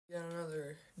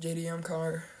JDM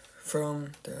car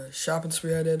from the shopping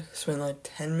spree I did. Spent like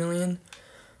 10 million,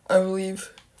 I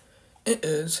believe. It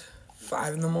is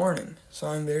 5 in the morning, so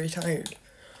I'm very tired.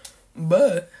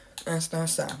 But that's not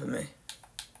stopping me.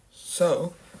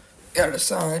 So, gotta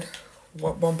decide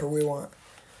what bumper we want.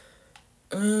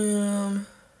 Should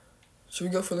we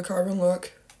go for the carbon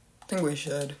look? I think we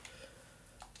should.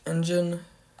 Engine,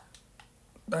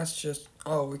 that's just,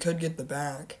 oh, we could get the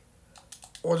back.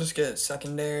 We'll just get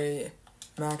secondary,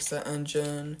 max the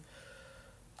engine,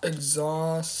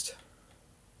 exhaust.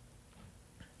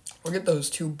 We'll get those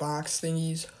two box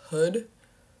thingies, hood.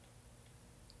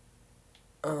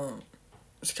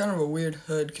 It's kind of a weird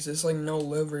hood because it's like no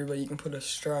livery, but you can put a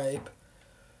stripe.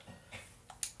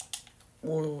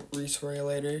 We'll respray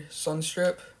later.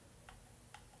 Sunstrip.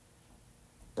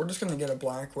 We're just gonna get a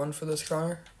black one for this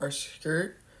car. Our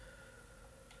skirt.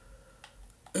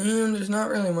 And there's not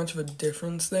really much of a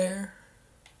difference there.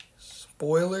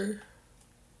 Spoiler.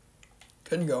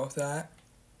 Couldn't go with that.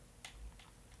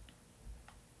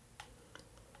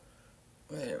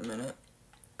 Wait a minute.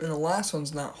 And the last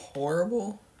one's not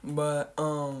horrible, but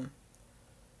I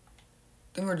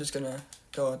think we're just gonna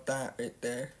go with that right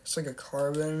there. It's like a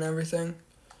carbon and everything.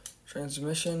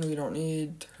 Transmission, we don't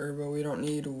need. Turbo, we don't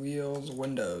need. Wheels,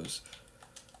 windows.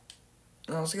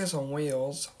 Now let's get some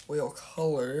wheels. Wheel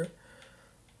color.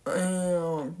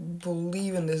 I'm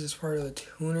believing this is part of the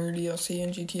tuner DLC in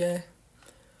GTA.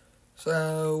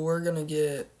 So we're gonna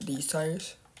get these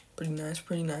tires. Pretty nice,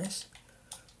 pretty nice.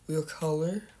 Wheel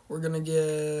color. We're gonna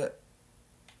get,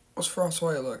 what's Frost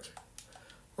White look?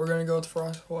 We're gonna go with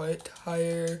Frost White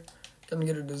tire. Gonna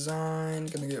get a design.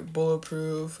 Gonna get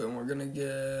bulletproof, and we're gonna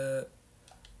get,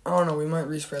 I don't know. We might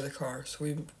respray the car, so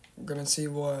we're gonna see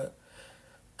what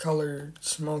colored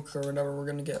smoke or whatever we're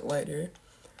gonna get later.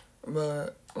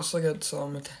 But let's look at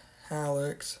some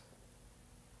metallics.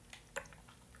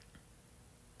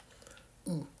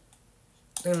 Ooh,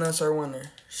 I think that's our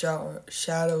winner.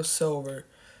 Shadow Silver.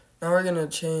 Now we're gonna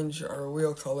change our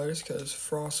wheel colors because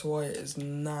Frost White is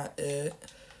not it.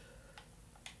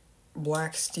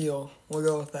 Black Steel. We'll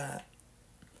go with that.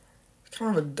 It's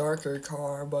kind of a darker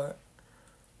car, but,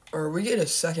 or we get a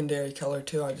secondary color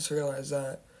too. I just realized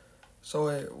that. So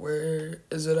wait, where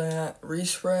is it at?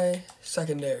 Respray,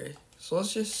 secondary. So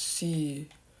let's just see.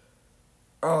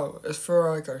 Oh, it's for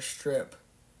like our strip.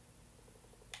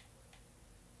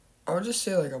 I would just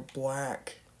say like a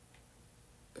black.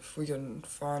 If we can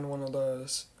find one of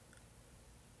those.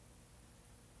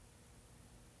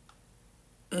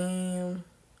 I mean,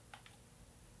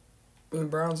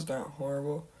 brown's not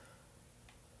horrible.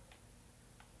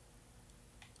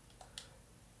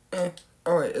 Oh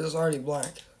wait, it's already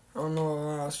black. I don't know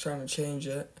why I was trying to change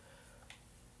it.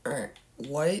 Alright,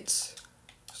 lights.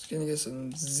 Just gonna get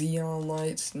some xenon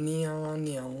lights,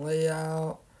 neon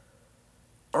layout.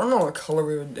 I don't know what color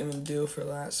we would even do for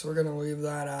that, so we're gonna leave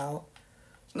that out.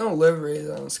 There's no liveries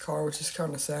on this car, which is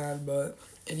kind of sad, but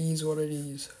it is what it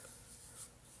is.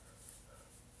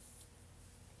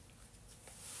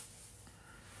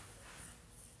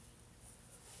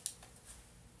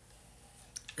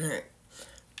 Alright,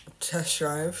 test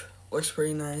drive. Looks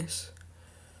pretty nice.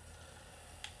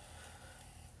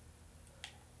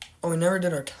 Oh, we never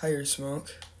did our tire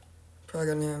smoke. Probably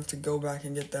gonna have to go back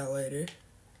and get that later.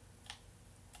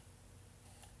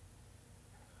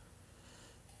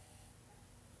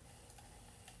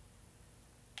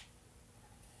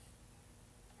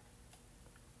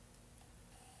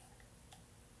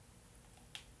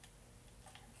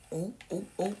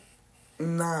 Oh.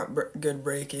 Not good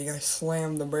braking. I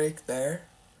slammed the brake there.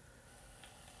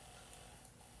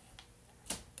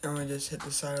 And we just hit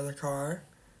the side of the car.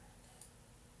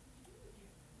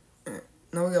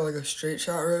 Now we got like a straight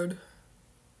shot road.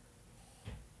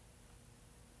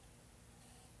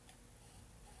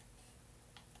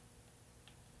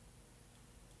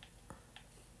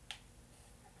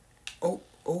 Oh.